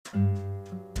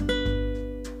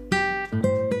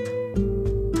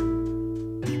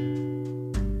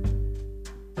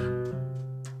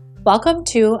Welcome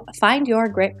to Find Your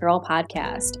Grit Girl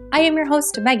podcast. I am your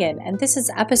host, Megan, and this is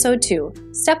episode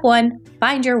 2. Step 1,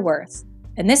 Find Your Worth.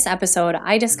 In this episode,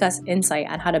 I discuss insight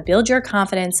on how to build your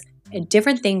confidence in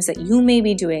different things that you may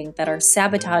be doing that are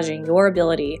sabotaging your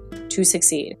ability to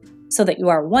succeed, so that you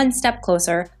are one step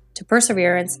closer to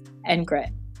perseverance and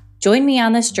grit. Join me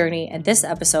on this journey in this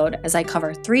episode as I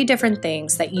cover 3 different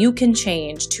things that you can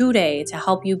change today to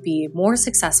help you be more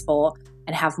successful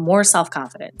and have more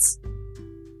self-confidence.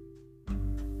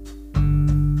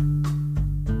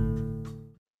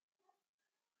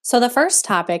 So the first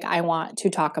topic I want to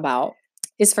talk about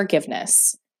is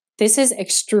forgiveness. This is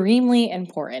extremely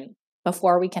important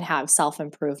before we can have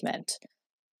self-improvement.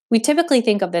 We typically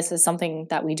think of this as something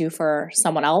that we do for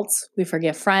someone else. We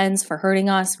forgive friends for hurting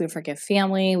us. We forgive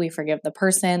family. We forgive the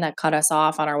person that cut us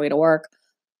off on our way to work.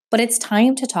 But it's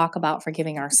time to talk about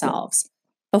forgiving ourselves.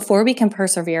 Before we can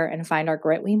persevere and find our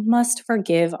grit, we must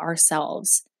forgive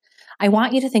ourselves. I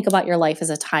want you to think about your life as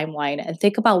a timeline and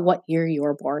think about what year you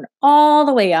were born all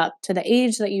the way up to the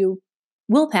age that you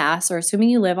will pass, or assuming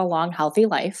you live a long, healthy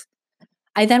life.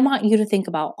 I then want you to think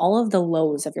about all of the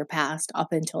lows of your past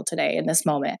up until today in this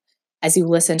moment as you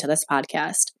listen to this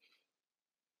podcast.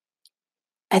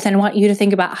 I then want you to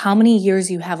think about how many years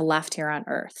you have left here on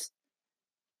earth.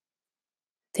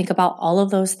 Think about all of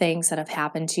those things that have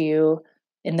happened to you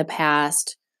in the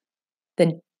past,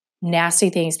 the nasty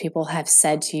things people have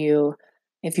said to you,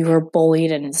 if you were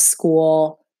bullied in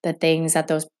school, the things that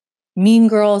those mean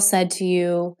girls said to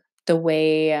you, the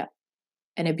way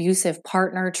an abusive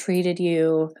partner treated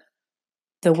you,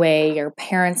 the way your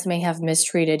parents may have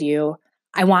mistreated you.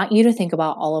 I want you to think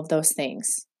about all of those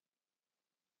things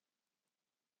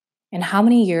and how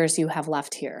many years you have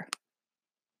left here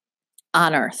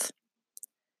on earth.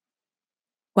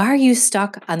 Why are you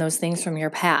stuck on those things from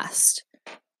your past?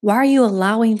 Why are you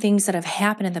allowing things that have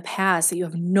happened in the past that you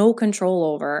have no control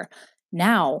over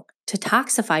now to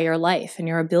toxify your life and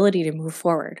your ability to move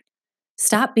forward?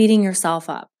 Stop beating yourself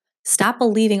up. Stop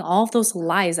believing all of those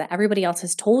lies that everybody else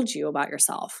has told you about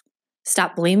yourself.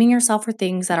 Stop blaming yourself for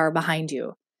things that are behind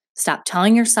you. Stop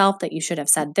telling yourself that you should have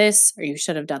said this or you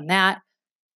should have done that.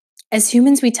 As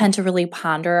humans, we tend to really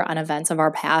ponder on events of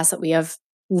our past that we have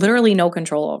literally no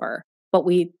control over, but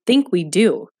we think we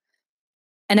do.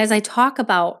 And as I talk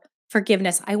about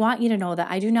forgiveness, I want you to know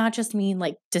that I do not just mean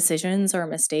like decisions or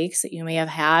mistakes that you may have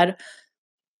had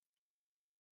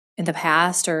in the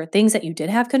past or things that you did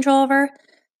have control over,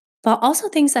 but also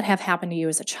things that have happened to you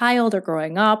as a child or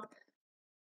growing up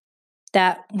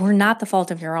that were not the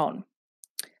fault of your own.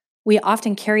 We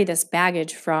often carry this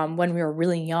baggage from when we were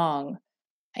really young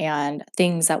and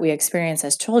things that we experience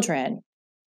as children.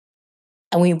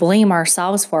 And we blame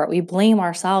ourselves for it. We blame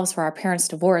ourselves for our parents'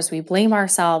 divorce. We blame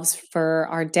ourselves for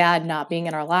our dad not being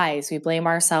in our lives. We blame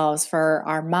ourselves for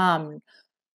our mom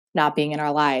not being in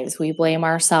our lives. We blame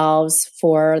ourselves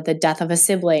for the death of a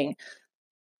sibling.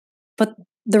 But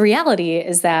the reality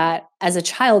is that as a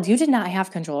child, you did not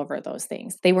have control over those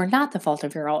things. They were not the fault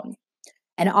of your own.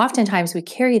 And oftentimes we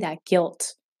carry that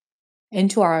guilt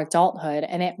into our adulthood,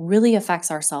 and it really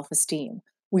affects our self-esteem.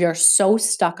 We are so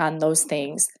stuck on those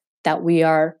things that we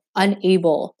are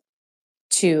unable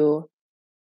to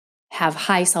have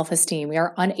high self-esteem. We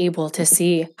are unable to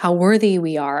see how worthy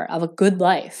we are of a good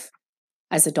life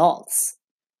as adults.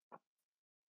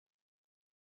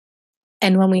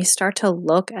 And when we start to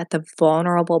look at the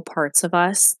vulnerable parts of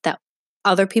us that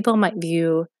other people might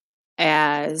view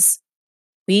as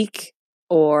weak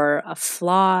or a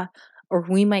flaw, or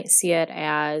we might see it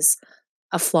as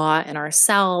a flaw in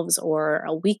ourselves or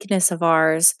a weakness of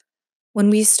ours, when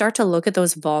we start to look at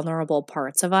those vulnerable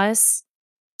parts of us,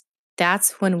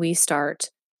 that's when we start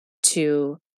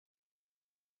to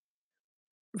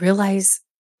realize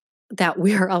that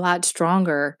we're a lot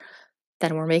stronger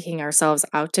than we're making ourselves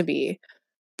out to be.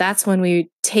 That's when we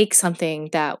take something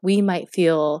that we might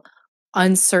feel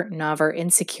uncertain of or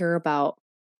insecure about,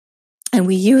 and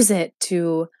we use it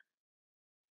to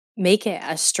make it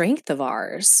a strength of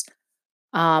ours.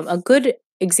 A good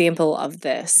example of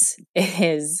this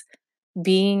is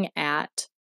being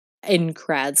in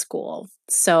grad school.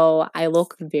 So I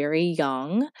look very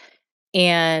young,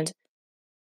 and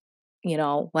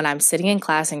when I'm sitting in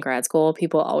class in grad school,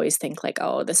 people always think like,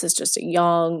 oh, this is just a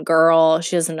young girl.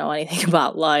 She doesn't know anything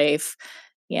about life,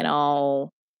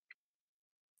 and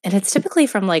it's typically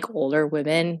from like older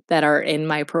women that are in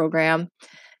my program.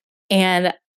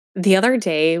 And the other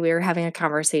day we were having a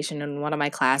conversation in one of my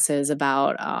classes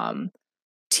about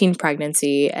teen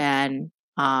pregnancy and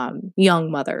young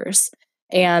mothers.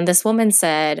 And this woman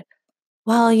said,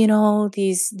 well,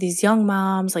 these young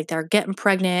moms, like they're getting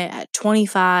pregnant at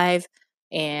 25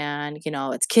 and,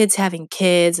 it's kids having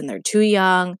kids and they're too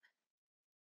young.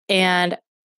 And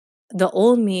the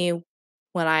old me,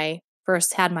 when I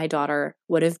first had my daughter,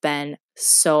 would have been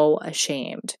so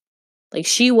ashamed. Like,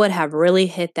 she would have really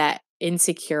hit that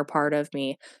insecure part of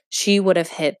me. She would have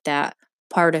hit that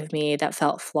part of me that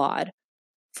felt flawed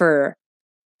for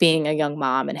being a young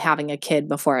mom and having a kid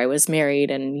before I was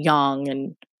married and young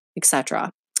and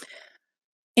etc.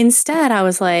 Instead, I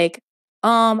was like,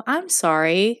 I'm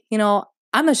sorry.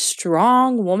 I'm a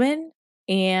strong woman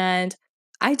and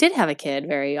I did have a kid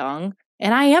very young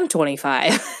and I am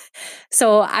 25.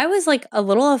 So I was like a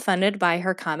little offended by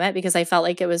her comment because I felt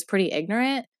like it was pretty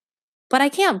ignorant. But I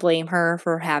can't blame her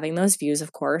for having those views,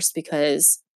 of course,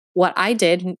 because what I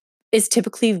did is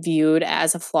typically viewed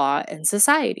as a flaw in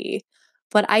society.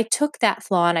 But I took that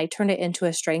flaw and I turned it into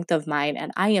a strength of mine.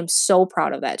 And I am so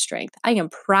proud of that strength. I am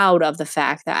proud of the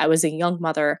fact that I was a young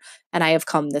mother and I have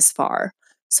come this far.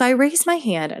 So I raised my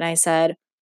hand and I said,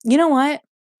 you know what?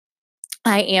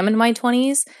 I am in my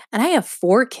 20s and I have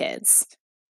 4 kids.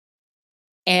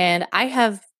 And I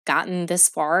have gotten this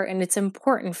far. And it's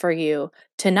important for you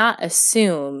to not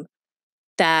assume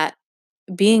that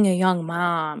being a young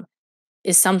mom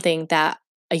is something that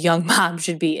a young mom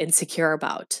should be insecure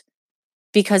about,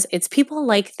 because it's people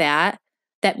like that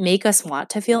that make us want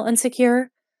to feel insecure.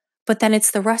 But then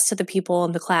it's the rest of the people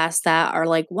in the class that are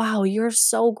like, wow, you're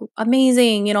so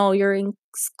amazing. You're in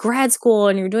grad school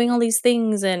and you're doing all these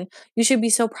things and you should be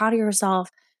so proud of yourself.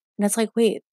 And it's like,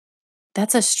 wait,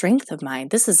 that's a strength of mine.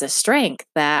 This is a strength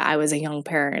that I was a young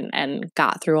parent and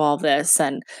got through all this.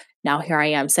 And now here I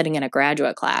am sitting in a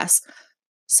graduate class.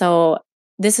 So,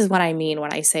 this is what I mean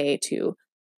when I say to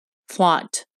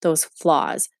flaunt those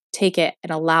flaws. Take it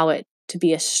and allow it to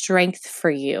be a strength for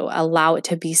you. Allow it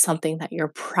to be something that you're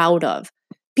proud of.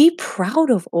 Be proud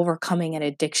of overcoming an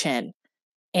addiction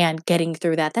and getting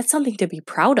through that. That's something to be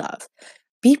proud of.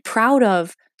 Be proud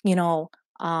of,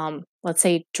 let's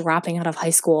say dropping out of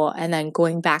high school and then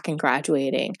going back and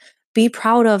graduating. Be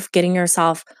proud of getting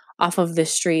yourself off of the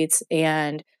streets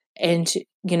and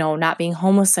not being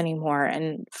homeless anymore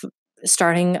and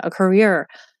starting a career.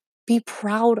 Be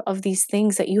proud of these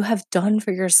things that you have done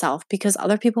for yourself, because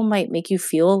other people might make you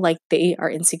feel like they are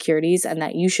insecurities and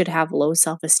that you should have low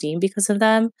self-esteem because of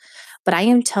them. But I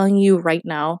am telling you right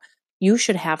now, you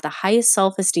should have the highest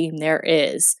self-esteem there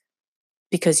is,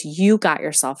 because you got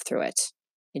yourself through it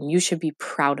and you should be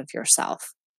proud of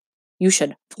yourself. You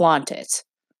should flaunt it.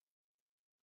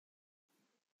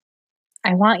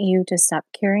 I want you to stop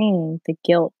carrying the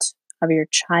guilt of your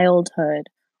childhood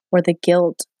or the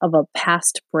guilt of a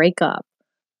past breakup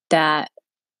that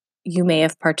you may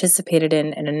have participated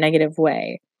in a negative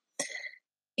way.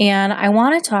 And I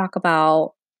want to talk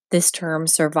about this term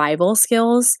survival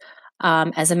skills.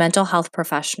 As a mental health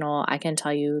professional, I can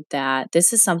tell you that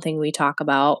this is something we talk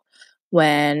about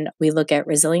when we look at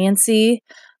resiliency,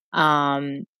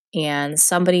 and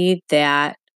somebody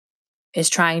that is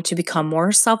trying to become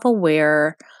more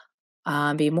self-aware,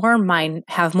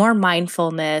 have more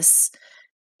mindfulness,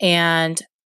 and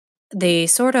they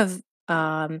sort of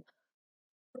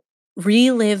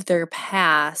relive their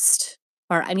past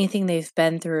or anything they've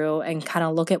been through and kind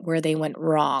of look at where they went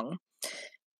wrong.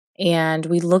 And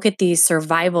we look at these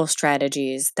survival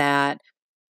strategies that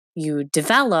you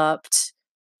developed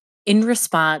in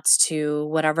response to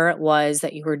whatever it was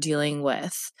that you were dealing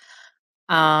with.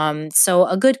 So,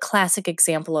 a good classic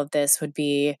example of this would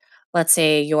be, let's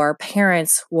say your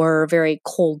parents were very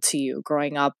cold to you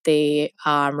growing up. They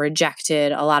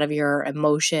rejected a lot of your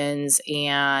emotions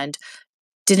and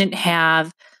didn't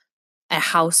have a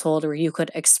household where you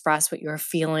could express what you were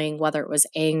feeling, whether it was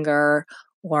anger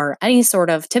or any sort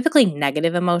of typically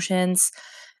negative emotions.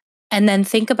 And then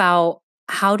think about,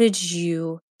 how did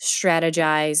you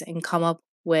strategize and come up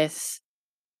with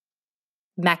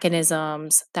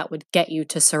mechanisms that would get you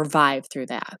to survive through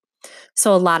that?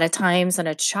 So, a lot of times in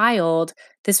a child,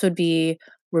 this would be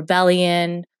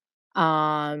rebellion,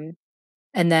 um,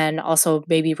 and then also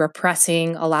maybe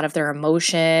repressing a lot of their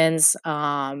emotions,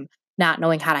 not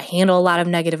knowing how to handle a lot of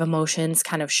negative emotions,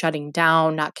 kind of shutting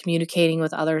down, not communicating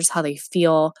with others how they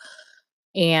feel,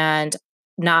 and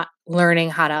not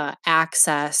learning how to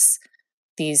access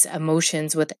these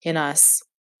emotions within us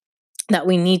that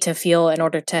we need to feel in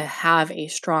order to have a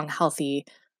strong, healthy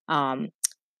um,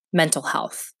 mental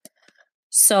health.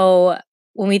 So,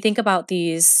 when we think about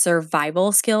these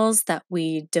survival skills that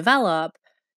we develop,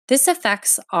 this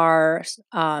affects our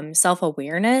self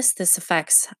awareness. This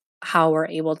affects how we're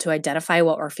able to identify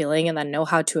what we're feeling and then know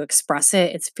how to express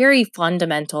it. It's very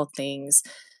fundamental things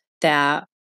that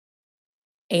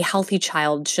a healthy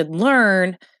child should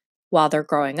learn while they're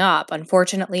growing up.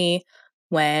 Unfortunately,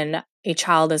 when a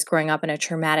child is growing up in a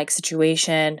traumatic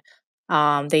situation.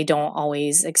 They don't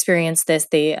always experience this.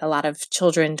 A lot of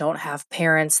children don't have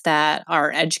parents that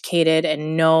are educated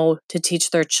and know to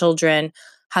teach their children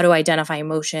how to identify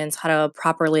emotions, how to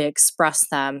properly express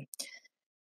them.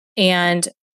 And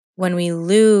when we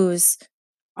lose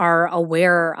are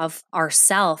aware of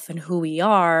ourself and who we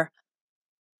are,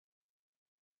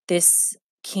 this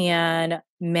can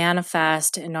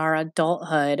manifest in our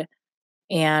adulthood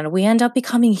and we end up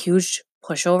becoming huge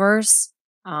pushovers.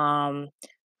 Um,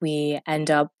 we end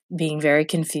up being very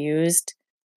confused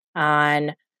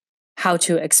on how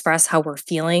to express how we're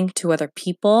feeling to other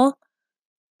people.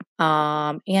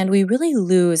 And we really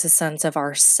lose a sense of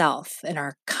ourself and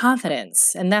our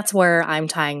confidence. And that's where I'm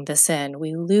tying this in.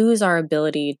 We lose our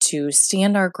ability to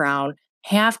stand our ground,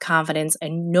 have confidence,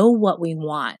 and know what we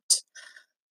want.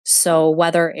 So,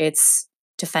 whether it's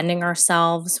defending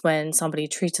ourselves when somebody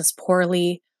treats us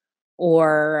poorly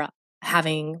or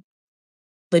having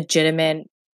legitimate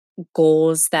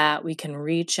goals that we can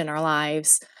reach in our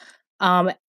lives. Um,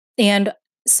 and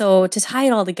so to tie it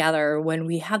all together, when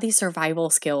we have these survival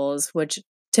skills, which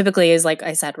typically is, like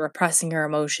I said, repressing your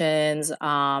emotions,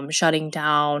 shutting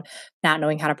down, not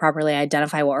knowing how to properly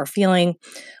identify what we're feeling,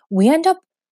 we end up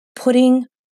putting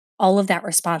all of that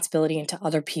responsibility into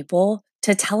other people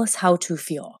to tell us how to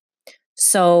feel.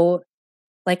 So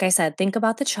like I said, think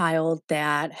about the child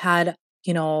that had,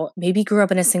 maybe grew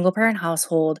up in a single parent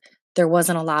household. There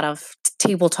wasn't a lot of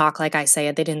table talk, like I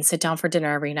say. They didn't sit down for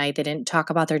dinner every night. They didn't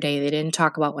talk about their day. They didn't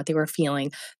talk about what they were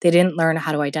feeling. They didn't learn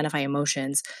how to identify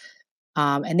emotions.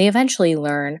 And they eventually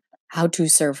learn how to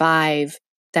survive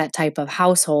that type of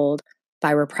household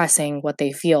by repressing what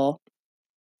they feel.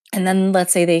 And then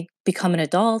let's say they become an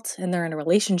adult and they're in a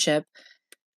relationship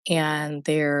and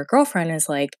their girlfriend is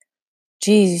like,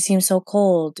 geez, you seem so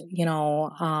cold.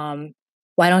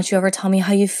 Why don't you ever tell me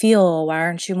how you feel? Why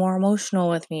aren't you more emotional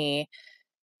with me?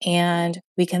 And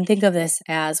we can think of this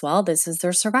as, well, this is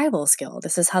their survival skill.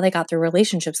 This is how they got through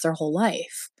relationships their whole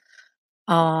life.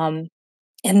 Um,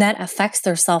 and that affects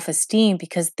their self esteem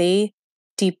because they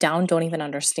deep down don't even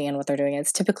understand what they're doing.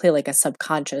 It's typically like a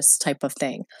subconscious type of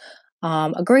thing.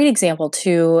 A great example,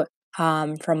 too,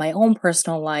 from my own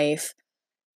personal life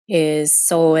is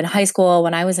so in high school,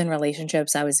 when I was in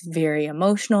relationships, I was very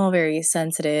emotional, very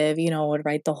sensitive, would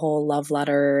write the whole love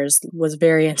letters, was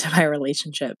very into my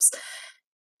relationships.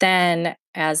 Then,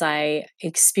 as I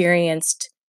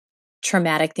experienced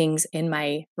traumatic things in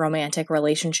my romantic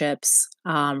relationships,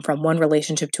 from one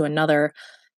relationship to another,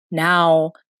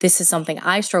 now this is something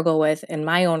I struggle with in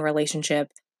my own relationship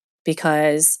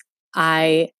because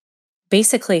I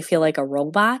basically feel like a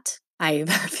robot. I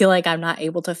feel like I'm not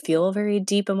able to feel very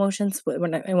deep emotions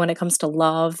when it comes to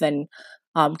love and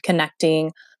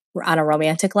connecting on a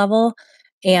romantic level.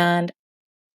 And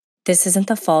this isn't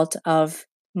the fault of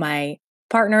my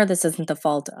partner. This isn't the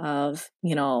fault of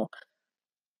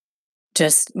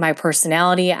just my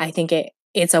personality. I think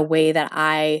it's a way that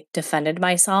I defended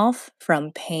myself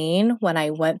from pain when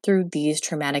I went through these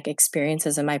traumatic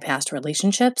experiences in my past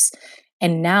relationships,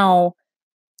 and now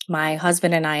my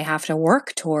husband and I have to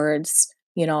work towards,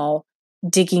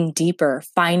 digging deeper,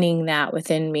 finding that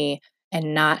within me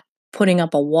and not putting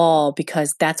up a wall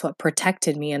because that's what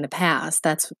protected me in the past.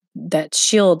 That's that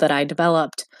shield that I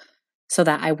developed so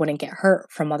that I wouldn't get hurt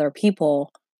from other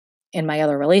people in my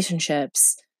other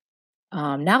relationships.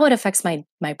 Now it affects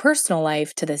my personal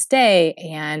life to this day,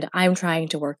 and I'm trying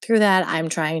to work through that. I'm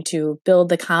trying to build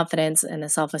the confidence and the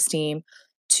self-esteem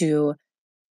to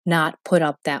not put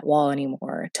up that wall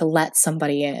anymore, to let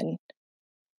somebody in.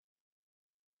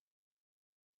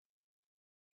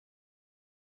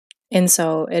 And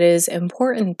so it is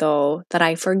important, though, that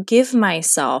I forgive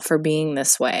myself for being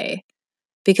this way.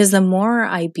 Because the more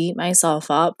I beat myself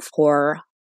up for,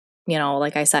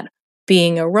 like I said,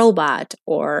 being a robot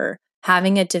or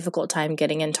having a difficult time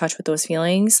getting in touch with those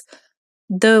feelings,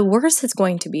 the worse it's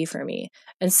going to be for me.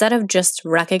 Instead of just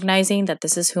recognizing that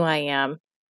this is who I am,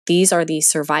 these are the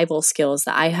survival skills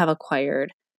that I have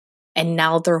acquired, and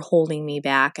now they're holding me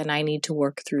back and I need to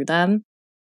work through them.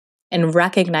 And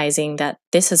recognizing that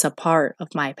this is a part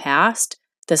of my past,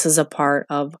 this is a part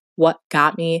of what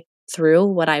got me through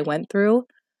what I went through,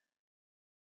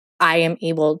 I am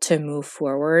able to move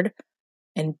forward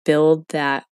and build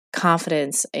that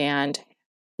confidence and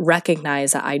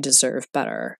recognize that I deserve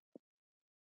better.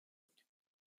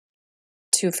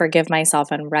 To forgive myself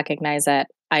and recognize that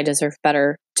I deserve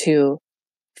better, to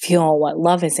feel what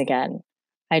love is again.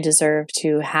 I deserve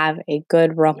to have a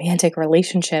good romantic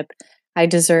relationship. I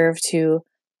deserve to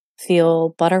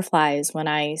feel butterflies when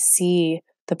I see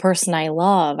the person I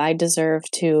love. I deserve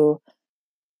to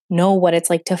know what it's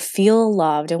like to feel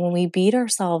loved. And when we beat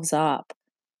ourselves up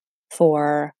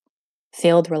for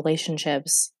failed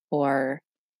relationships or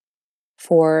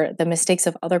for the mistakes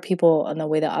of other people and the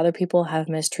way that other people have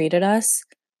mistreated us,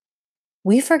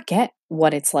 we forget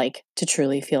what it's like to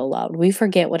truly feel loved. We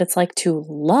forget what it's like to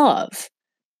love.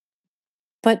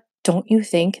 But don't you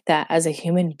think that as a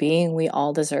human being, we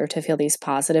all deserve to feel these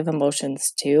positive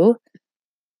emotions too?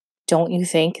 Don't you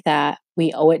think that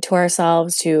we owe it to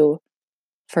ourselves to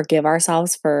forgive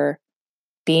ourselves for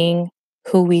being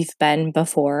who we've been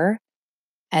before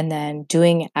and then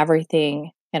doing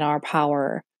everything in our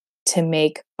power to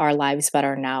make our lives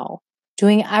better now?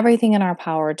 Doing everything in our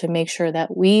power to make sure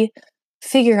that we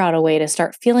figure out a way to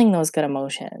start feeling those good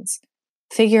emotions.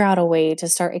 Figure out a way to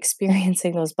start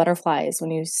experiencing those butterflies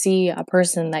when you see a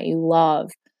person that you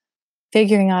love.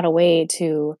 Figuring out a way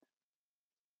to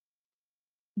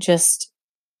just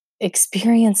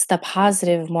experience the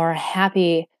positive, more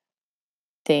happy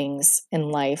things in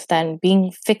life than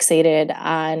being fixated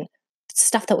on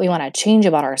stuff that we want to change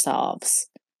about ourselves.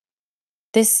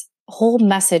 This whole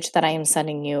message that I am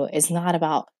sending you is not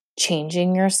about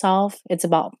changing yourself, it's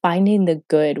about finding the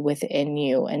good within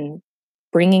you and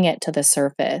bringing it to the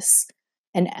surface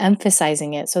and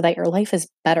emphasizing it so that your life is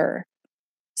better,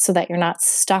 so that you're not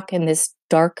stuck in this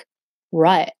dark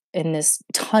rut, in this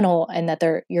tunnel, and that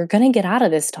you're going to get out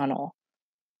of this tunnel.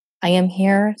 I am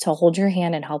here to hold your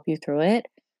hand and help you through it.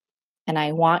 And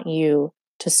I want you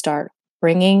to start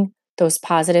bringing those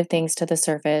positive things to the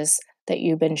surface that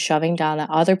you've been shoving down, that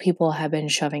other people have been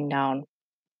shoving down,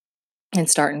 and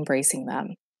start embracing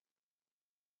them.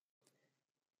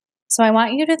 So I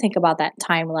want you to think about that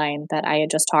timeline that I had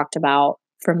just talked about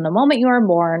from the moment you were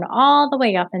born all the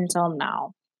way up until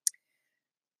now.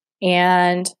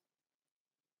 And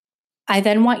I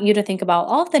then want you to think about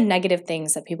all of the negative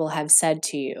things that people have said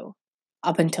to you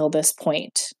up until this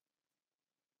point.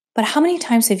 But how many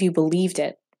times have you believed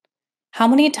it? How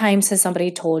many times has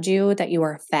somebody told you that you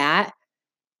are fat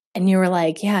and you were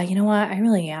like, yeah, you know what? I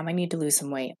really am. I need to lose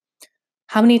some weight.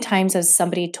 How many times has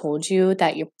somebody told you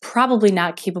that you're probably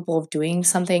not capable of doing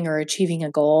something or achieving a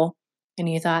goal? And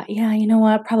you thought, yeah, you know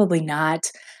what? Probably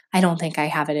not. I don't think I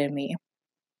have it in me.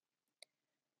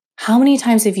 How many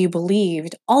times have you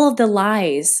believed all of the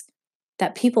lies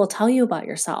that people tell you about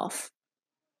yourself?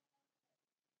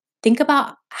 Think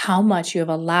about how much you have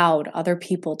allowed other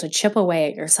people to chip away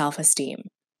at your self esteem.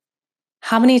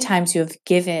 How many times you have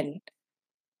given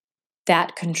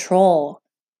that control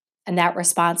and that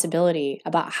responsibility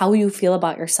about how you feel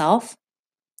about yourself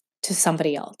to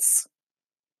somebody else.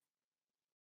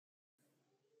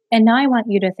 And now I want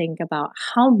you to think about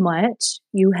how much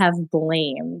you have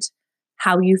blamed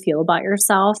how you feel about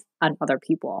yourself on other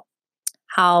people,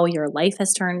 how your life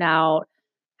has turned out,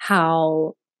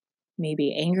 how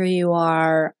maybe angry you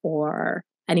are, or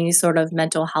any sort of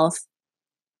mental health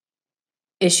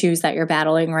issues that you're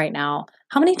battling right now.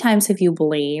 How many times have you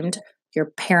blamed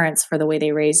your parents for the way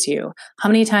they raised you? How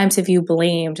many times have you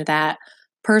blamed that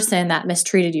person that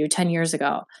mistreated you 10 years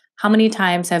ago? How many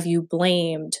times have you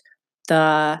blamed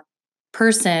the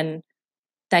person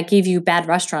that gave you bad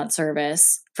restaurant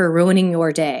service for ruining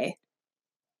your day?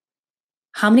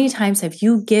 How many times have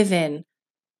you given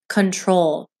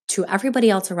control to everybody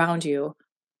else around you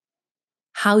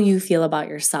how you feel about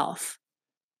yourself?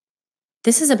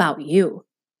 This is about you.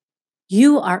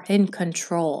 You are in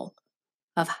control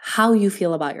of how you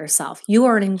feel about yourself. You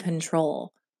are in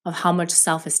control of how much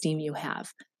self esteem you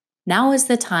have. Now is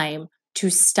the time to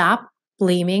stop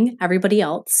blaming everybody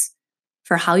else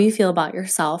for how you feel about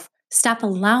yourself. Stop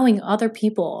allowing other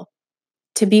people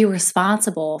to be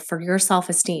responsible for your self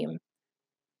esteem.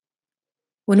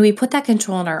 When we put that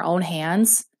control in our own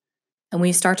hands and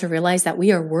we start to realize that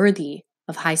we are worthy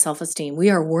of high self esteem, we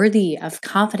are worthy of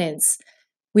confidence,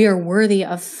 we are worthy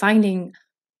of finding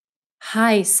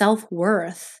high self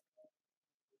worth,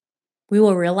 we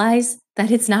will realize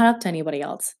that it's not up to anybody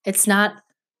else. It's not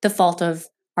the fault of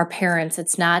our parents.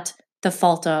 It's not the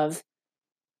fault of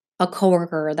a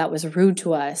coworker that was rude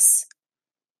to us.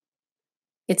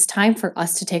 It's time for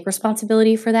us to take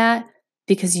responsibility for that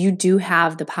because you do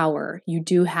have the power. You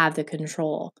do have the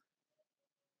control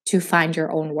to find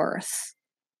your own worth.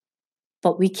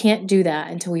 But we can't do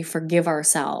that until we forgive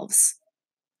ourselves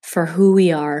for who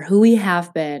we are, who we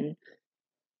have been,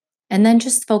 and then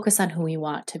just focus on who we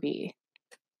want to be.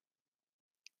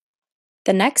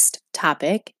 The next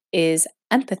topic is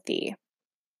empathy.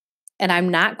 And I'm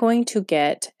not going to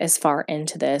get as far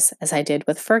into this as I did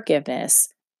with forgiveness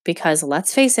because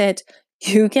let's face it,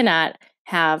 you cannot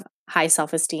have high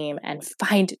self esteem and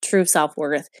find true self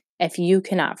worth if you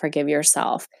cannot forgive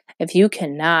yourself, if you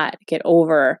cannot get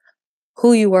over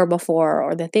who you were before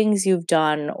or the things you've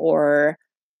done, or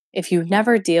if you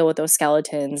never deal with those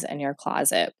skeletons in your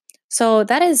closet. So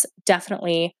that is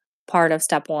definitely part of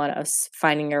step one of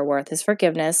finding your worth is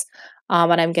forgiveness.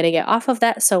 And I'm going to get off of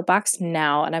that soapbox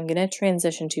now and I'm going to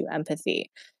transition to empathy.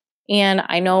 And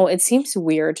I know it seems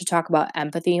weird to talk about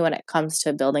empathy when it comes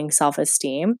to building self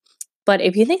esteem. But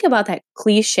if you think about that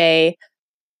cliche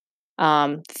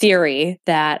theory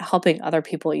that helping other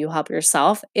people, you help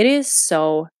yourself, it is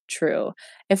so true.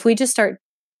 If we just start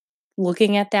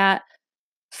looking at that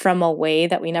from a way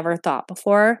that we never thought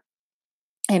before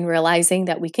and realizing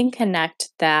that we can connect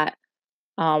that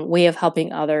way of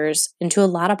helping others into a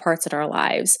lot of parts in our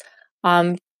lives.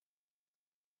 Um,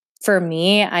 for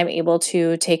me, I'm able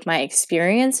to take my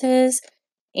experiences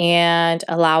and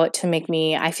allow it to make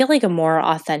me, I feel like a more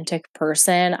authentic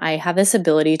person. I have this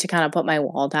ability to kind of put my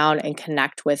wall down and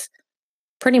connect with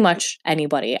pretty much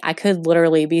anybody. I could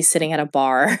literally be sitting at a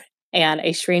bar and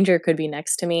a stranger could be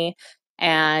next to me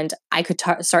and I could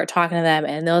start talking to them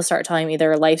and they'll start telling me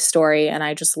their life story and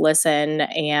I just listen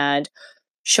and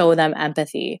show them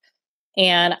empathy.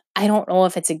 And I don't know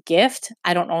if it's a gift.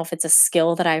 I don't know if it's a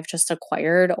skill that I've just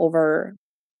acquired over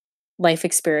life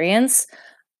experience.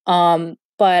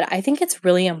 But I think it's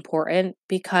really important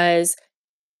because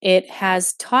it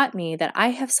has taught me that I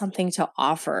have something to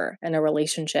offer in a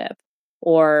relationship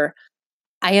or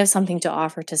I have something to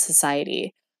offer to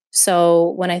society.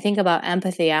 So when I think about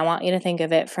empathy, I want you to think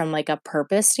of it from like a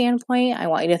purpose standpoint. I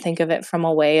want you to think of it from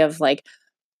a way of like,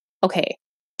 okay,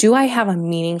 do I have a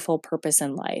meaningful purpose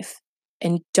in life?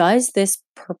 And does this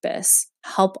purpose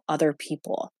help other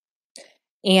people?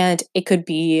 And it could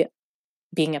be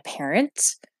being a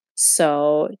parent.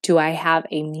 So, do I have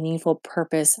a meaningful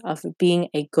purpose of being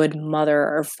a good mother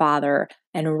or father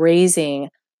and raising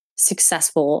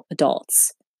successful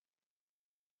adults?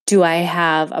 Do I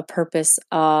have a purpose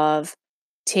of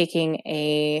taking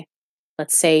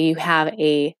let's say you have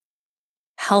a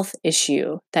health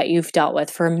issue that you've dealt with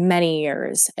for many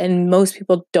years, and most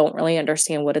people don't really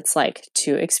understand what it's like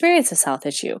to experience this health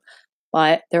issue.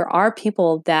 But there are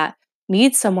people that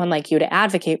need someone like you to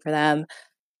advocate for them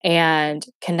and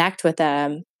connect with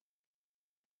them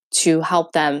to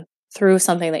help them through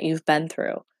something that you've been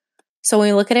through. So when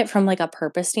we look at it from like a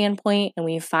purpose standpoint and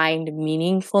we find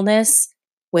meaningfulness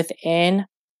within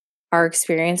our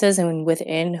experiences and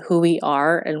within who we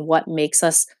are and what makes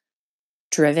us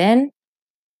driven,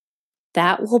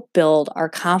 that will build our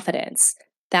confidence.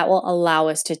 That will allow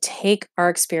us to take our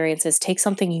experiences, take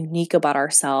something unique about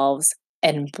ourselves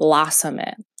and blossom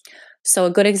it. So,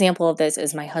 a good example of this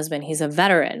is my husband. He's a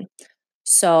veteran.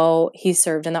 So, he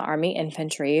served in the Army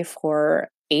infantry for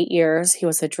 8 years. He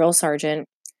was a drill sergeant.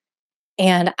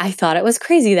 And I thought it was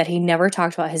crazy that he never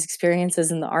talked about his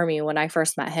experiences in the Army. When I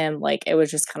first met him, like, it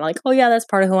was just kind of like, oh, yeah, that's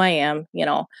part of who I am, you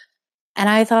know? And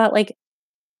I thought, like,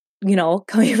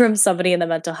 coming from somebody in the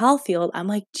mental health field, I'm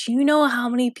like, do you know how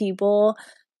many people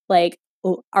like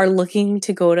are looking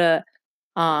to go to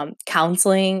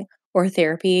counseling or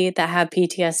therapy that have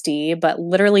PTSD, but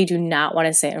literally do not want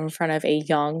to sit in front of a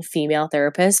young female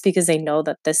therapist because they know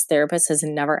that this therapist has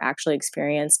never actually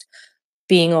experienced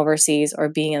being overseas or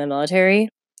being in the military?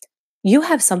 You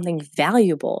have something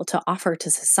valuable to offer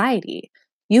to society.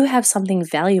 You have something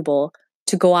valuable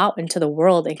to go out into the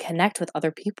world and connect with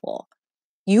other people.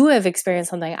 You have experienced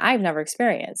something I've never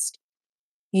experienced.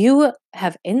 You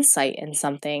have insight in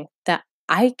something that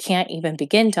I can't even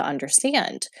begin to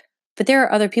understand. But there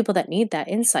are other people that need that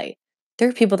insight. There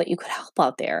are people that you could help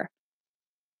out there.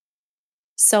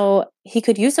 So he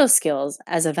could use those skills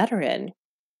as a veteran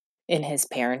in his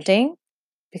parenting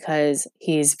because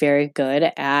he's very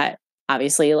good at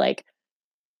obviously like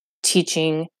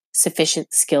teaching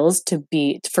sufficient skills to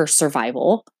be for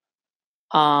survival.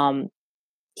 Um,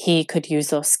 He could use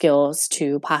those skills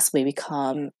to possibly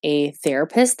become a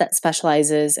therapist that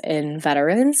specializes in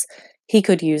veterans. He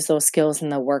could use those skills in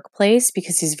the workplace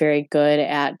because he's very good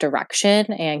at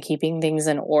direction and keeping things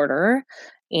in order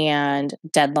and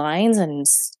deadlines and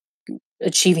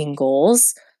achieving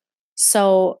goals.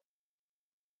 So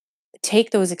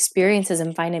take those experiences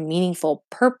and find a meaningful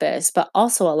purpose, but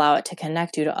also allow it to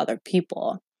connect you to other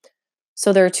people.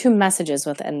 So there are two messages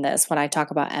within this when I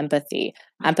talk about empathy.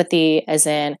 Empathy, as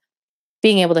in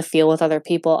being able to feel with other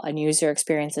people and use your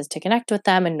experiences to connect with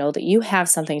them and know that you have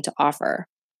something to offer.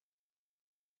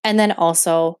 And then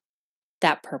also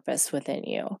that purpose within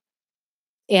you.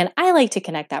 And I like to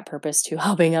connect that purpose to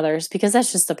helping others because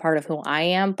that's just a part of who I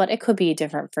am, but it could be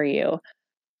different for you.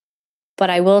 But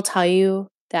I will tell you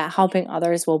that helping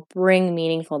others will bring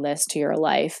meaningfulness to your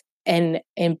life. And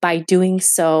by doing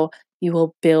so, you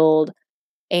will build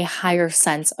a higher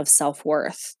sense of self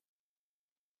worth.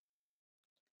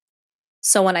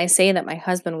 So when I say that my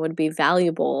husband would be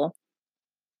valuable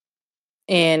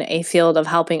in a field of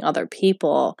helping other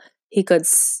people, he could,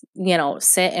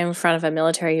 sit in front of a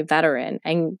military veteran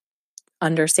and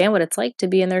understand what it's like to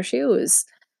be in their shoes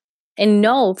and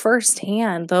know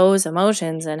firsthand those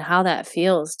emotions and how that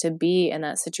feels to be in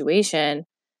that situation.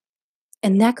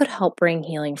 And that could help bring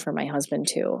healing for my husband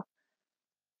too.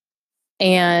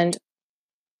 And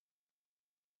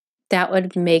that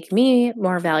would make me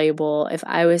more valuable if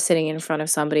I was sitting in front of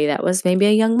somebody that was maybe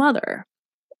a young mother.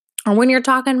 Or when you're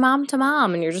talking mom to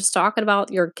mom and you're just talking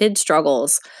about your kid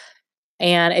struggles.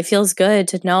 And it feels good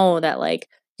to know that, like,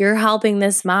 you're helping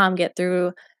this mom get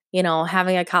through,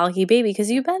 having a colicky baby because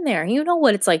you've been there. You know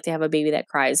what it's like to have a baby that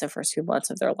cries the first few months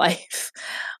of their life.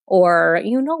 Or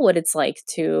you know what it's like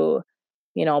to,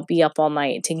 be up all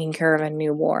night taking care of a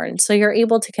newborn. So you're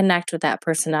able to connect with that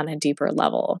person on a deeper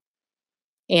level.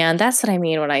 And that's what I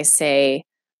mean when I say,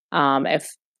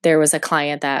 if there was a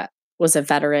client that was a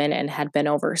veteran and had been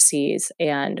overseas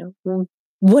and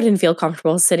wouldn't feel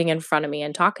comfortable sitting in front of me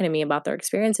and talking to me about their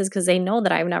experiences because they know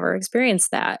that I've never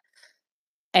experienced that.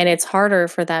 And it's harder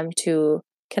for them to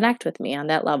connect with me on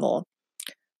that level.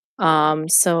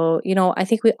 So, I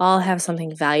think we all have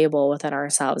something valuable within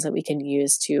ourselves that we can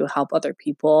use to help other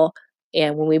people.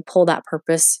 And when we pull that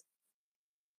purpose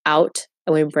out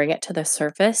and we bring it to the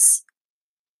surface,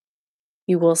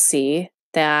 you will see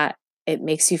that it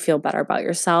makes you feel better about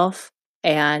yourself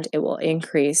and it will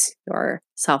increase your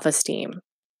self esteem.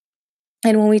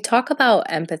 And when we talk about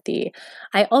empathy,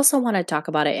 I also want to talk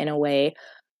about it in a way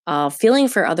of feeling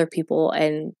for other people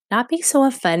and not being so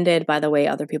offended by the way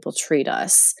other people treat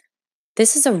us.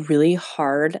 This is a really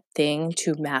hard thing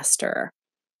to master.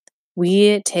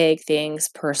 We take things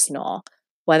personal,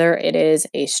 whether it is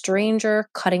a stranger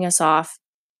cutting us off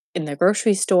in the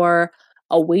grocery store,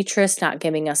 a waitress not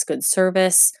giving us good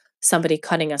service, somebody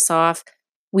cutting us off.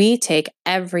 We take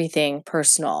everything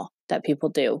personal that people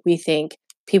do. We think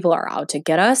people are out to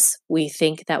get us. We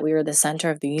think that we are the center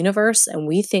of the universe, and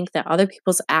we think that other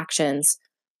people's actions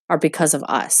are because of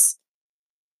us.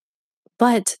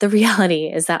 But the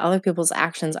reality is that other people's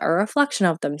actions are a reflection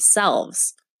of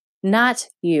themselves, not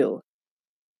you.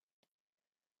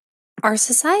 Our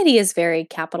society is very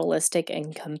capitalistic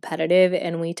and competitive,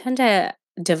 and we tend to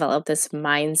develop this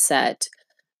mindset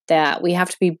that we have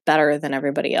to be better than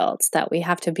everybody else, that we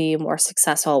have to be more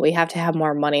successful, we have to have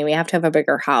more money, we have to have a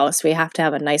bigger house, we have to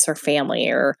have a nicer family,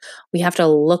 or we have to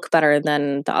look better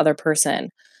than the other person.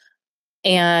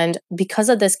 And because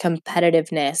of this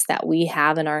competitiveness that we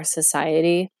have in our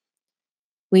society,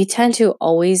 we tend to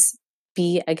always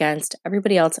be against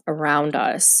everybody else around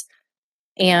us.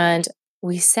 And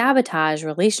we sabotage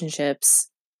relationships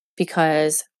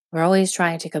because we're always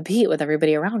trying to compete with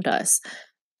everybody around us.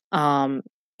 Um,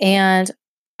 and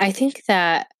I think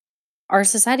that our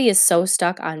society is so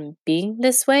stuck on being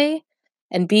this way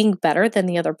and being better than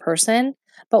the other person.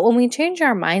 But when we change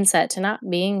our mindset to not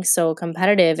being so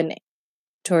competitive and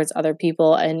towards other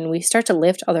people and we start to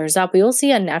lift others up, we will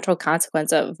see a natural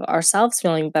consequence of ourselves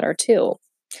feeling better too.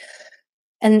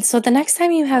 And so the next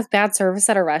time you have bad service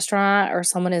at a restaurant or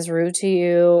someone is rude to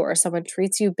you or someone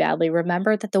treats you badly,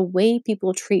 remember that the way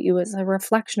people treat you is a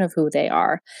reflection of who they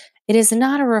are. It is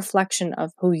not a reflection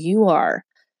of who you are.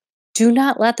 Do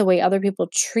not let the way other people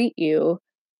treat you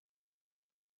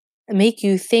make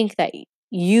you think that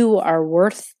you are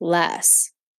worth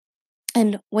less.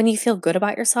 And when you feel good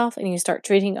about yourself and you start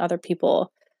treating other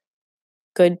people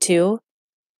good too,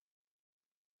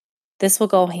 this will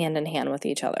go hand in hand with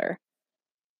each other.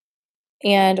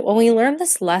 And when we learn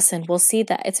this lesson, we'll see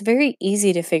that it's very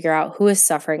easy to figure out who is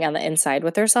suffering on the inside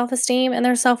with their self esteem and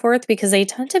their self worth because they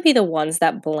tend to be the ones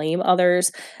that blame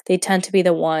others. They tend to be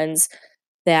the ones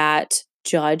that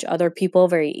judge other people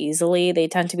very easily. They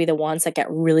tend to be the ones that get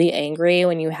really angry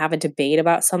when you have a debate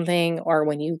about something or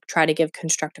when you try to give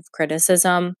constructive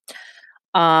criticism.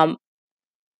 Um,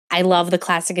 I love the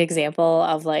classic example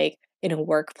of, like, in a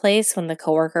workplace when the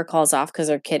coworker calls off because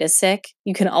their kid is sick,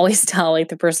 you can always tell, like,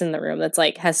 the person in the room that's,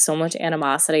 like, has so much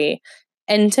animosity,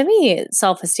 and to me,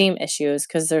 self-esteem issues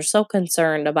because 'cause they're so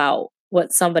concerned about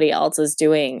what somebody else is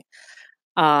doing,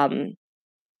 um,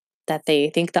 that they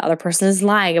think the other person is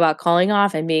lying about calling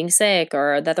off and being sick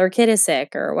or that their kid is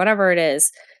sick or whatever it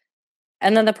is,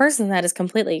 and then the person that is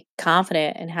completely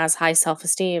confident and has high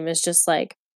self-esteem is just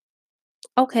like,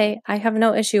 "Okay, I have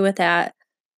no issue with that."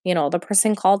 The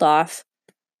person called off,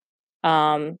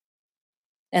 um,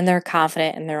 and they're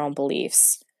confident in their own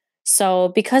beliefs. So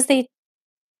because they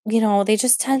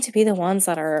just tend to be the ones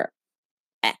that are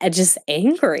just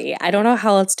angry. I don't know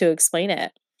how else to explain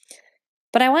it.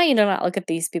 But I want you to not look at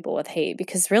these people with hate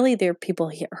because really they're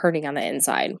people hurting on the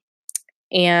inside.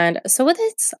 And so with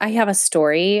it, I have a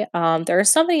story. There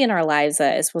is somebody in our lives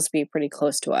that is supposed to be pretty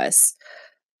close to us,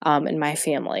 in my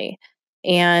family.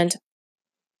 And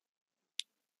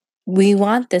we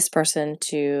want this person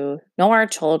to know our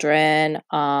children.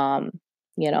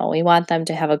 We want them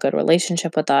to have a good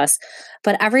relationship with us.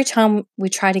 But every time we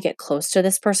try to get close to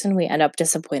this person, we end up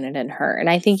disappointed in her. And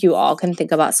I think you all can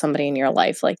think about somebody in your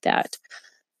life like that.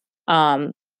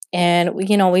 Um,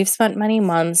 we've spent many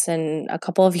months and a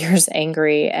couple of years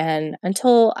angry. And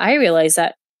until I realized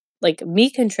that, like, me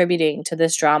contributing to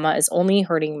this drama is only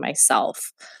hurting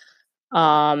myself.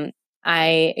 Um,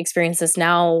 I experience this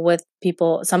now with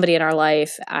somebody in our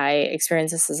life. I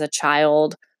experienced this as a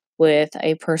child with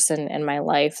a person in my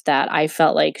life that I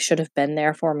felt like should have been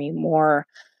there for me more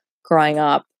growing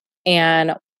up.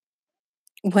 And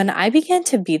when I began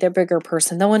to be the bigger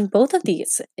person, though, in both of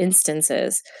these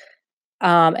instances,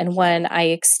 and when I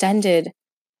extended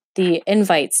the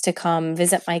invites to come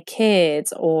visit my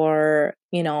kids or,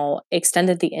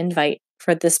 extended the invite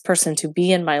for this person to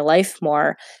be in my life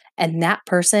more, and that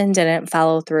person didn't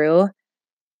follow through,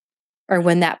 or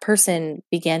when that person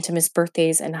began to miss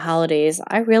birthdays and holidays,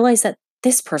 I realized that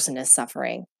this person is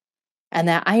suffering and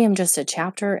that I am just a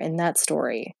chapter in that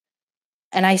story.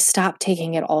 And I stopped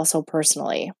taking it all so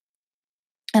personally.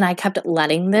 And I kept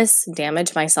letting this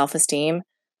damage my self esteem.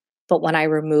 But when I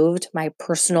removed my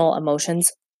personal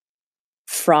emotions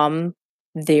from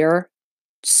their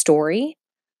story,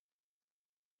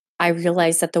 I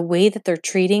realized that the way that they're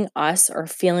treating us or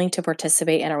feeling to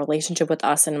participate in a relationship with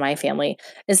us and my family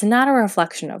is not a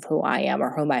reflection of who I am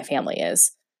or who my family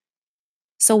is.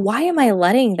 So, why am I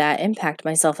letting that impact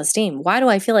my self esteem? Why do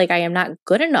I feel like I am not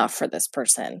good enough for this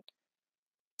person?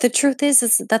 The truth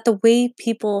is that the way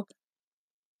people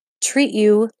treat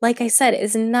you, like I said,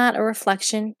 is not a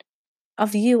reflection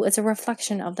of you. It's a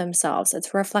reflection of themselves.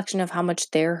 It's a reflection of how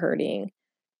much they're hurting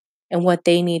and what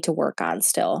they need to work on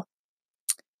still.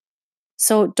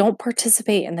 So don't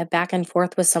participate in the back and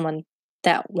forth with someone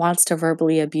that wants to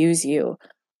verbally abuse you,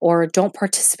 or don't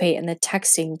participate in the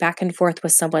texting back and forth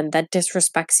with someone that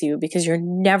disrespects you because you're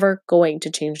never going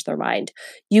to change their mind.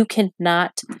 You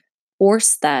cannot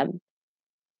force them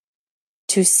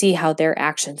to see how their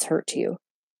actions hurt you,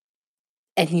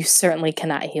 and you certainly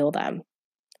cannot heal them.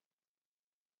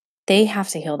 They have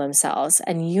to heal themselves,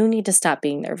 and you need to stop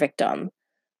being their victim.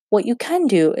 What you can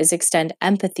do is extend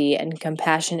empathy and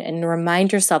compassion and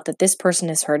remind yourself that this person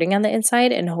is hurting on the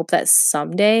inside and hope that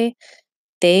someday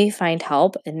they find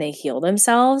help and they heal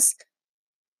themselves.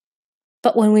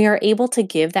 But when we are able to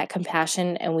give that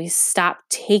compassion and we stop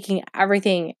taking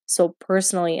everything so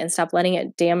personally and stop letting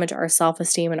it damage our self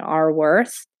esteem and our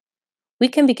worth, we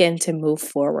can begin to move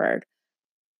forward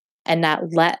and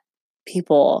not let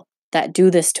people that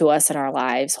do this to us in our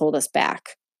lives hold us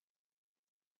back.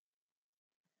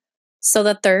 So,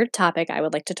 the third topic I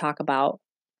would like to talk about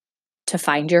to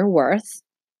find your worth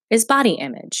is body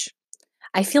image.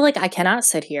 I feel like I cannot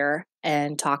sit here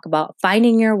and talk about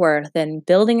finding your worth and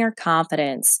building your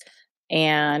confidence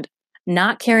and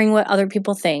not caring what other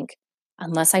people think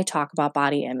unless I talk about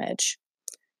body image.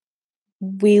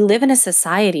 We live in a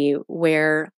society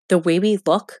where the way we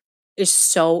look is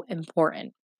so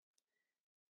important.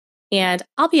 And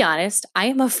I'll be honest, I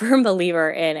am a firm believer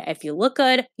in if you look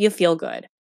good, you feel good.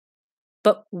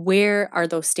 But where are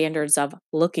those standards of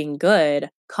looking good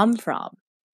come from?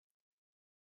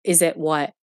 Is it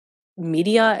what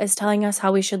media is telling us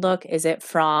how we should look? Is it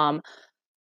from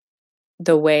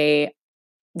the way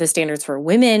the standards for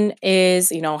women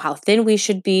is, how thin we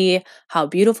should be, how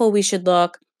beautiful we should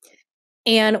look?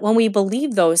 And when we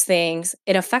believe those things,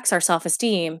 it affects our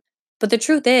self-esteem. But the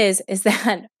truth is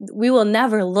that we will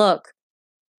never look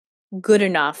good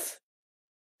enough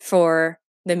for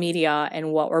the media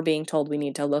and what we're being told we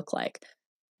need to look like,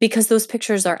 because those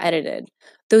pictures are edited.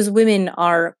 Those women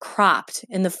are cropped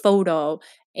in the photo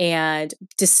and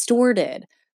distorted.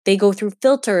 They go through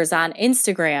filters on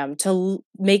Instagram to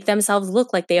make themselves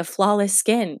look like they have flawless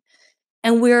skin.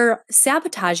 And we're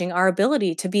sabotaging our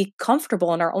ability to be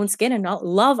comfortable in our own skin and not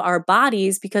love our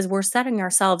bodies because we're setting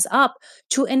ourselves up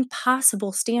to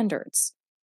impossible standards.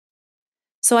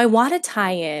 So I want to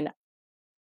tie in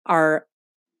our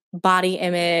body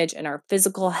image and our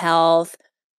physical health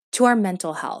to our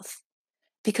mental health,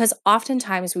 because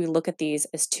oftentimes we look at these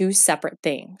as two separate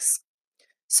things.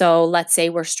 So let's say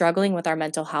we're struggling with our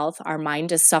mental health, our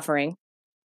mind is suffering.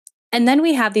 And then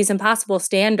we have these impossible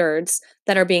standards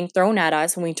that are being thrown at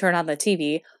us when we turn on the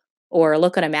TV or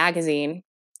look at a magazine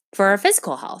for our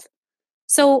physical health.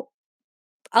 So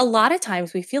a lot of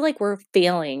times we feel like we're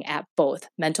failing at both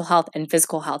mental health and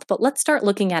physical health, but let's start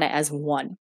looking at it as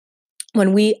one.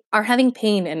 When we are having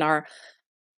pain in our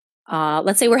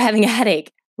Let's say we're having a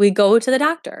headache, we go to the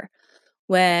doctor.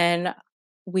 When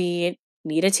we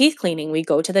need a teeth cleaning, we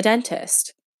go to the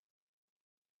dentist.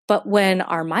 But when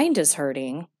our mind is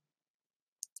hurting,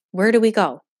 where do we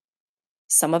go?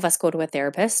 Some of us go to a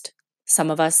therapist. Some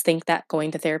of us think that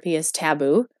going to therapy is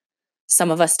taboo.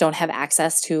 Some of us don't have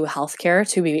access to healthcare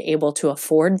to be able to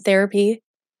afford therapy.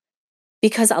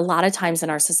 Because a lot of times in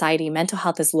our society, mental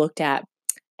health is looked at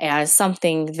as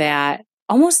something that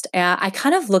almost, I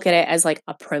kind of look at it as like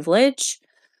a privilege.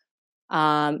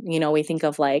 We think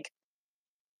of like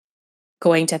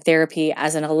going to therapy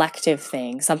as an elective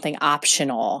thing, something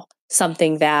optional,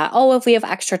 something that, oh, if we have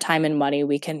extra time and money,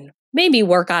 we can maybe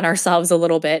work on ourselves a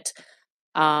little bit.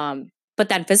 But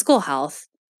then physical health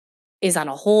is on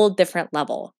a whole different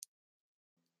level.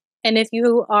 And if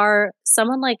you are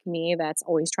someone like me that's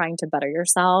always trying to better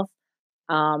yourself,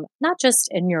 not just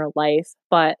in your life,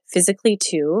 but physically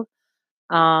too,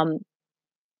 um,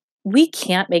 we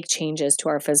can't make changes to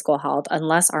our physical health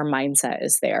unless our mindset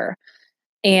is there.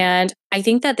 And I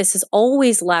think that this is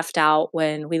always left out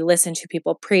when we listen to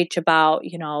people preach about,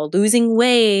 losing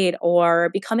weight or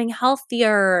becoming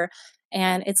healthier.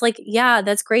 And it's like, yeah,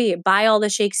 that's great. Buy all the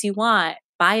shakes you want,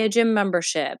 buy a gym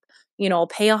membership, pay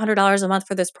 $100 a month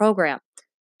for this program.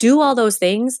 Do all those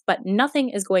things, but nothing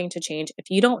is going to change if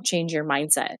you don't change your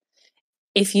mindset.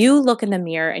 If you look in the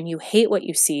mirror and you hate what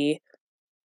you see,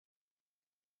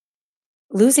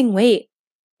 losing weight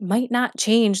might not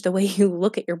change the way you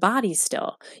look at your body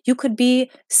still. You could be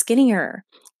skinnier.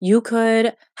 You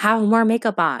could have more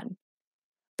makeup on.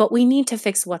 But we need to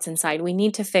fix what's inside. We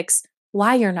need to fix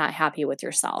why you're not happy with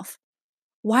yourself.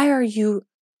 Why are you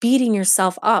beating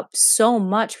yourself up so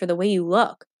much for the way you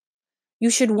look? You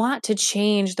should want to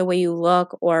change the way you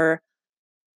look or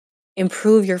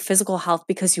improve your physical health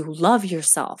because you love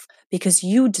yourself, because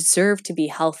you deserve to be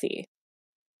healthy.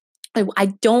 I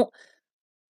don't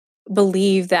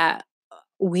believe that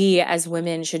we as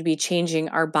women should be changing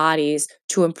our bodies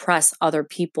to impress other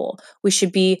people. We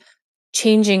should be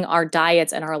changing our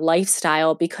diets and our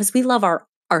lifestyle because we love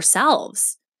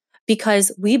ourselves,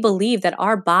 because we believe that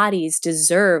our bodies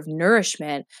deserve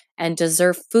nourishment and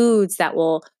deserve foods that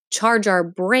will charge our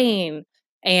brain,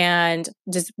 and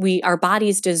our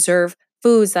bodies deserve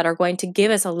foods that are going to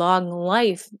give us a long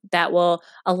life, that will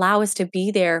allow us to be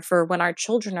there for when our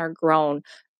children are grown,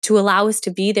 to allow us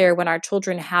to be there when our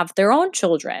children have their own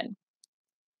children.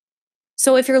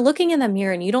 So if you're looking in the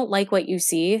mirror and you don't like what you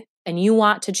see and you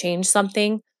want to change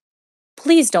something,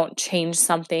 please don't change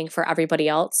something for everybody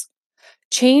else.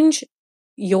 Change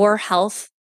your health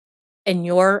and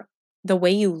the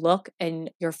way you look and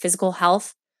your physical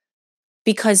health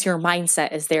because your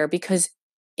mindset is there, because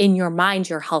in your mind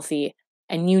you're healthy,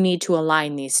 and you need to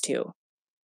align these two.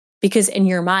 Because in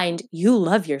your mind you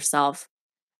love yourself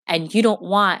and you don't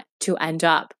want to end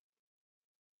up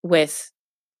with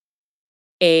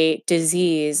a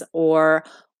disease or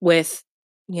with,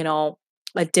 you know,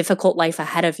 a difficult life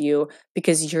ahead of you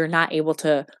because you're not able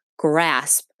to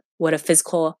grasp what a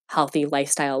physical, healthy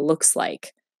lifestyle looks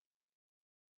like.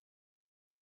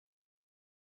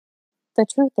 The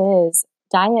truth is,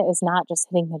 diet is not just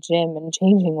hitting the gym and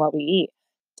changing what we eat.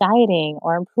 Dieting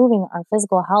or improving our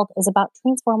physical health is about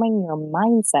transforming your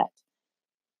mindset.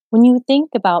 When you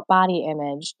think about body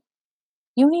image,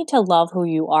 you need to love who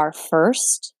you are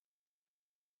first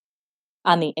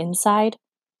on the inside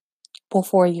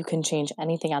before you can change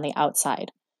anything on the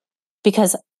outside.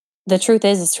 Because the truth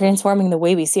is transforming the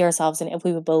way we see ourselves. And if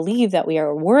we would believe that we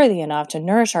are worthy enough to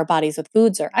nourish our bodies with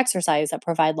foods or exercise that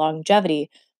provide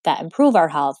longevity, that improve our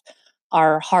health,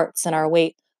 our hearts, and our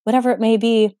weight, whatever it may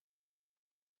be,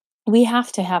 we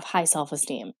have to have high self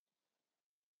esteem.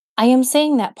 I am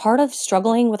saying that part of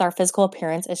struggling with our physical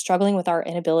appearance is struggling with our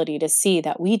inability to see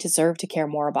that we deserve to care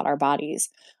more about our bodies.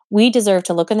 We deserve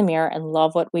to look in the mirror and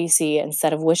love what we see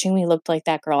instead of wishing we looked like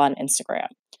that girl on Instagram.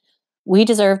 We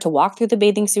deserve to walk through the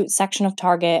bathing suit section of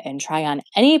Target and try on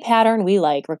any pattern we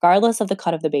like, regardless of the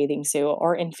cut of the bathing suit,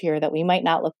 or in fear that we might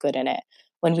not look good in it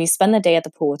when we spend the day at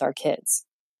the pool with our kids.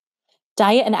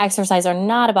 Diet and exercise are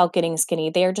not about getting skinny.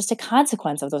 They are just a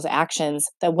consequence of those actions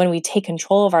that when we take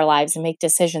control of our lives and make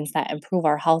decisions that improve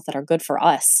our health that are good for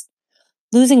us.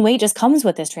 Losing weight just comes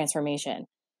with this transformation.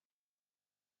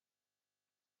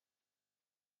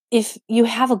 If you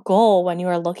have a goal when you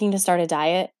are looking to start a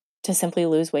diet to simply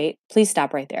lose weight, please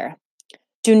stop right there.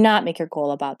 Do not make your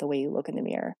goal about the way you look in the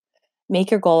mirror.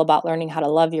 Make your goal about learning how to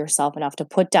love yourself enough to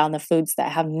put down the foods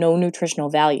that have no nutritional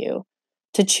value,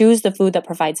 to choose the food that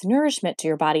provides nourishment to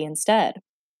your body instead.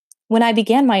 When I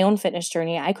began my own fitness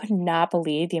journey, I could not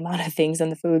believe the amount of things in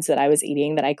the foods that I was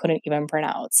eating that I couldn't even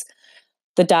pronounce.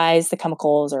 the dyes, the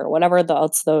chemicals, or whatever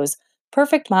else those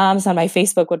perfect moms on my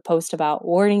Facebook would post about,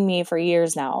 warning me for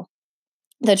years now.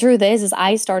 The truth is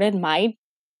I started my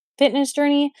fitness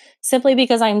journey simply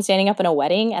because I'm standing up in a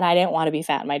wedding and I didn't want to be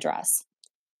fat in my dress.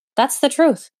 That's the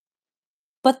truth.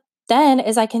 But then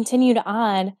as I continued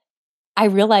on, I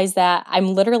realized that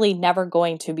I'm literally never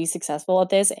going to be successful at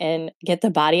this and get the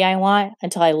body I want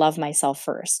until I love myself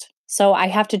first. So I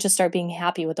have to just start being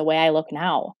happy with the way I look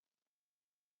now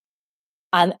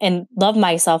and love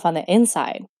myself on the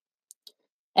inside.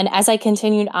 And as I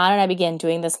continued on and I began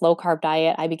doing this low carb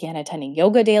diet, I began attending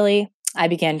yoga daily. I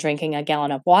began drinking a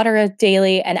gallon of water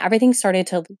daily, and everything started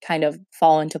to kind of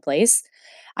fall into place.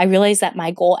 I realized that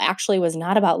my goal actually was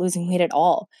not about losing weight at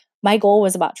all. My goal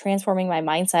was about transforming my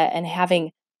mindset and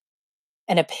having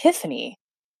an epiphany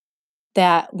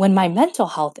that when my mental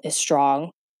health is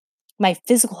strong, my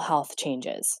physical health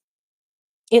changes.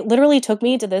 It literally took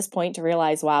me to this point to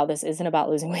realize, wow, this isn't about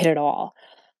losing weight at all.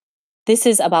 This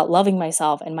is about loving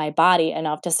myself and my body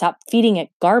enough to stop feeding it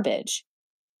garbage.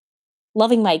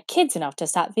 Loving my kids enough to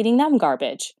stop feeding them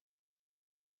garbage.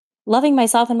 Loving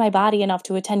myself and my body enough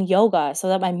to attend yoga so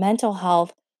that my mental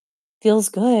health feels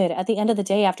good at the end of the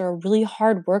day after a really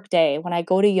hard work day. When I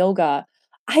go to yoga,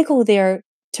 I go there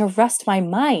to rest my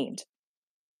mind.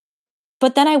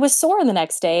 But then I was sore the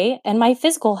next day and my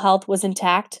physical health was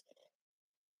intact.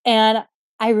 And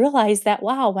I realized that,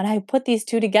 wow, when I put these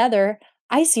two together,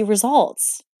 I see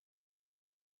results.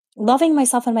 Loving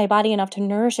myself and my body enough to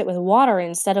nourish it with water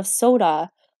instead of soda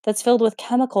that's filled with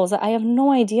chemicals that I have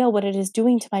no idea what it is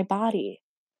doing to my body.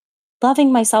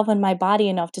 Loving myself and my body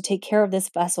enough to take care of this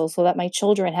vessel so that my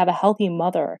children have a healthy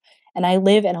mother and I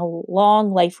live in a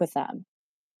long life with them.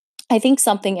 I think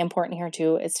something important here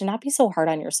too is to not be so hard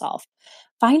on yourself.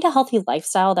 Find a healthy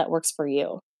lifestyle that works for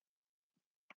you.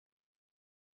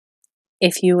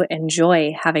 If you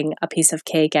enjoy having a piece of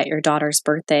cake at your daughter's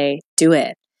birthday, do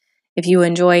it. If you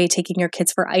enjoy taking your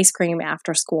kids for ice cream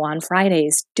after school on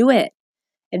Fridays, do it.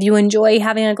 If you enjoy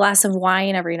having a glass of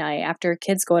wine every night after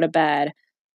kids go to bed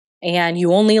and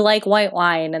you only like white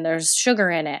wine and there's sugar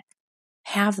in it,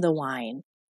 have the wine.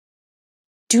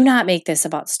 Do not make this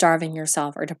about starving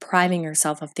yourself or depriving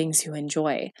yourself of things you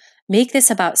enjoy. Make this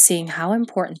about seeing how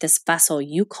important this vessel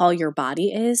you call your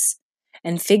body is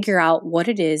and figure out what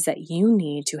it is that you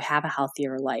need to have a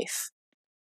healthier life.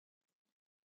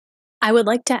 I would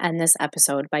like to end this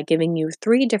episode by giving you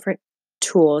 3 different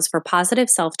tools for positive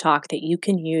self-talk that you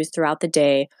can use throughout the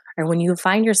day or when you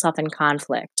find yourself in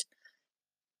conflict.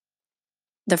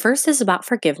 The first is about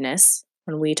forgiveness.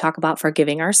 When we talk about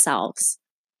forgiving ourselves,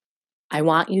 I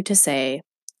want you to say,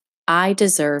 I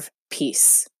deserve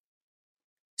peace.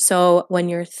 So when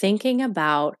you're thinking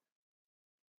about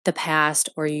the past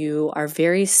or you are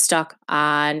very stuck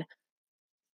on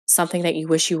something that you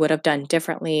wish you would have done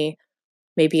differently,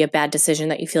 maybe a bad decision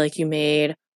that you feel like you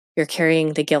made, you're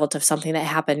carrying the guilt of something that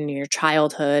happened in your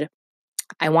childhood,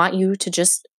 I want you to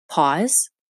just pause,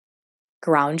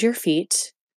 ground your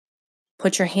feet,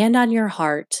 put your hand on your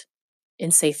heart,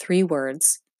 and say 3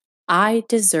 words. I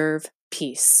deserve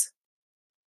peace.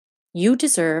 You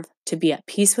deserve to be at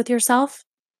peace with yourself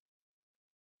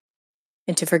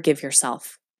and to forgive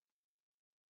yourself.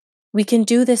 We can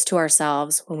do this to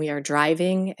ourselves when we are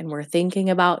driving and we're thinking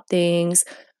about things.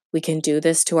 We can do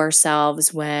this to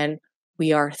ourselves when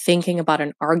we are thinking about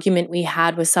an argument we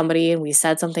had with somebody and we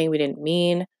said something we didn't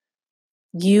mean.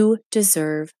 You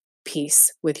deserve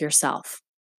peace with yourself.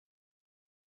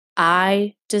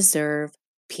 I deserve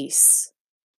peace.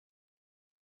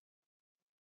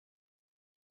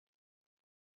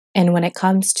 And when it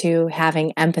comes to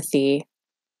having empathy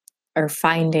or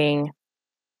finding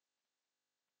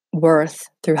worth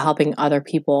through helping other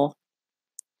people,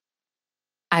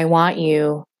 I want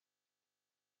you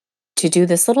to do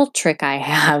this little trick I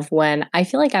have when I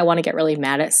feel like I want to get really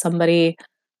mad at somebody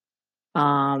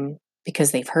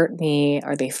because they've hurt me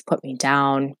or they've put me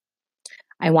down.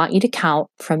 I want you to count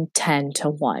from 10 to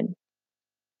 1.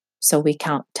 So we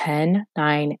count 10,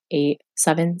 9, 8,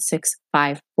 7, 6,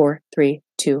 5, 4, 3,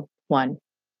 2, 1.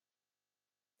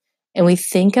 And we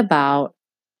think about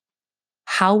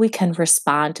how we can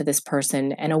respond to this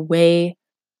person in a way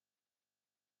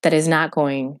that is not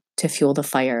going to fuel the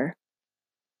fire.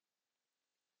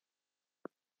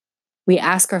 We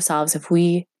ask ourselves if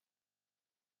we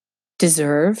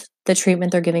deserve the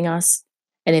treatment they're giving us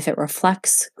and if it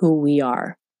reflects who we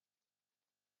are.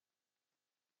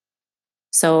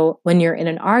 So when you're in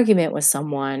an argument with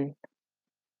someone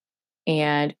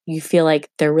and you feel like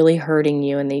they're really hurting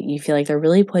you and you feel like they're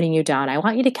really putting you down, I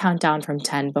want you to count down from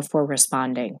 10 before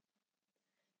responding.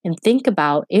 And think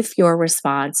about if your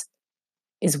response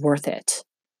is worth it.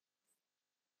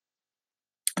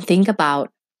 Think about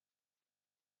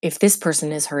if this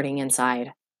person is hurting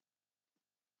inside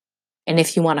and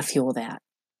if you want to fuel that.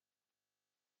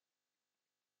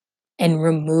 And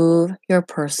remove your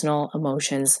personal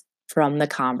emotions from the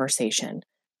conversation.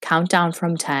 Count down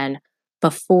from 10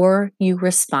 before you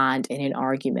respond in an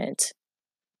argument.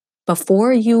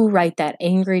 Before you write that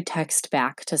angry text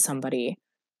back to somebody,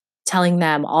 telling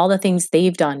them all the things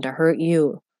they've done to hurt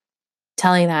you,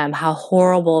 telling them how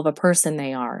horrible of a person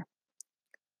they are.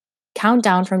 Count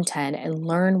down from 10 and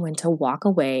learn when to walk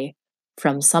away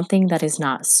from something that is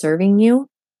not serving you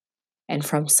and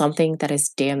from something that is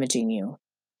damaging you.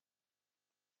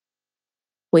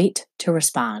 Wait to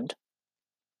respond.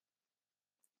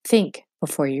 Think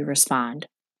before you respond.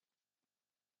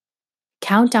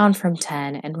 Count down from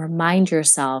 10 and remind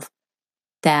yourself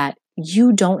that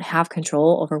you don't have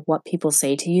control over what people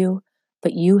say to you,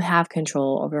 but you have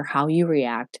control over how you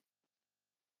react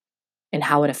and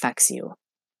how it affects you.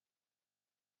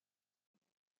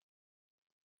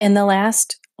 In the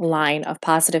last line of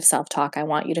positive self-talk, I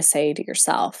want you to say to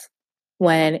yourself,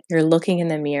 when you're looking in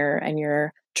the mirror and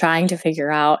you're trying to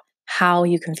figure out how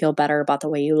you can feel better about the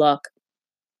way you look,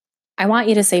 I want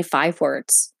you to say 5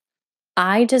 words.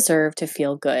 I deserve to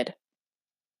feel good.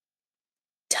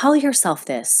 Tell yourself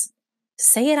this.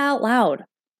 Say it out loud.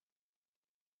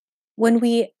 When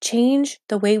we change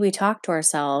the way we talk to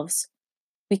ourselves,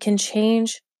 we can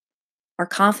change our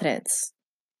confidence.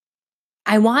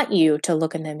 I want you to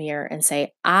look in the mirror and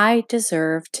say, I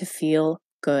deserve to feel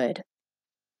good.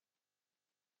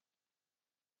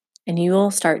 And you will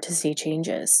start to see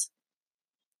changes.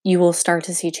 You will start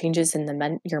to see changes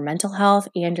in your mental health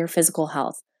and your physical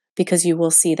health because you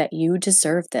will see that you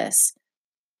deserve this.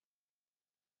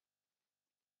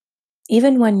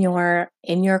 Even when you're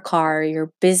in your car,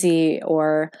 you're busy,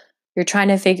 or you're trying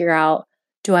to figure out,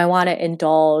 do I want to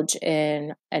indulge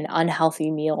in an unhealthy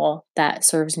meal that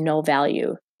serves no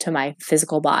value to my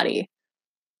physical body?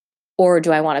 Or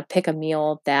do I want to pick a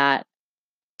meal that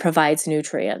provides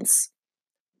nutrients?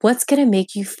 What's going to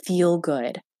make you feel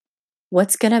good?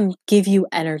 What's going to give you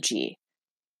energy?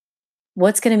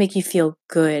 What's going to make you feel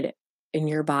good in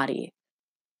your body?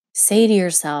 Say to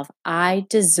yourself, I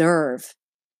deserve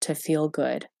to feel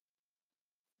good.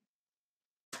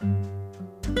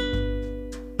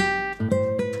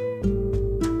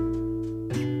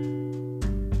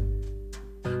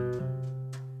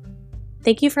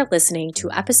 Thank you for listening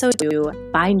to episode 2,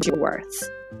 Find Your Worth.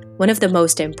 One of the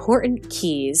most important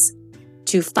keys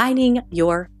to finding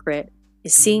your grit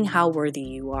is seeing how worthy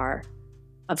you are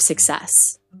of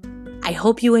success. I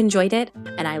hope you enjoyed it,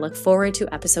 and I look forward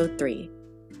to episode 3.